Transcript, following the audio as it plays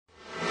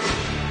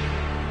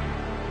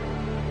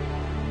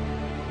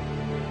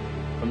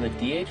From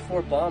the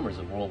DH-4 bombers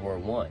of World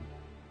War I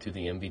to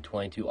the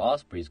MV-22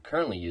 Ospreys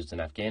currently used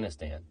in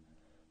Afghanistan,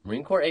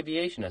 Marine Corps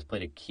Aviation has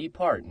played a key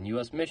part in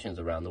U.S. missions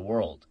around the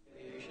world.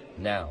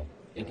 Now,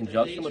 in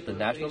conjunction with the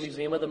National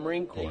Museum of the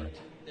Marine Corps,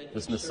 the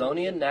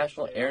Smithsonian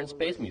National Air and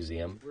Space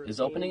Museum is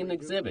opening an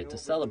exhibit to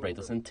celebrate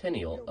the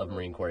centennial of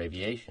Marine Corps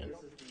Aviation.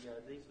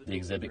 The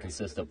exhibit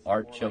consists of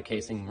art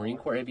showcasing Marine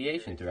Corps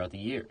Aviation throughout the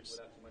years,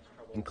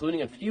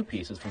 including a few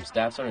pieces from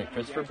Staff Sergeant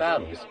Christopher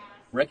Battles,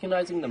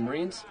 recognizing the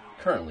Marines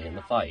currently in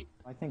the fight.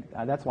 I think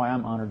that's why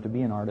I'm honored to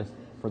be an artist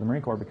for the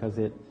Marine Corps, because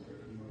it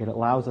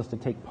allows us to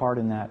take part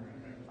in that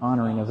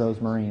honoring of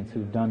those Marines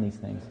who've done these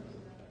things.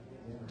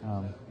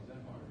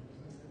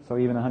 So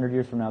even 100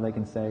 years from now, they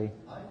can say,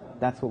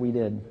 that's what we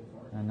did,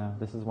 and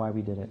this is why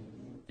we did it.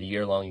 The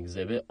year-long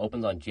exhibit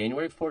opens on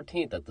January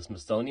 14th at the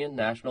Smithsonian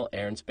National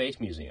Air and Space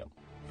Museum.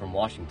 From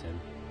Washington,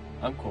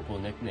 I'm Corporal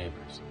Nick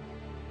Neighbors.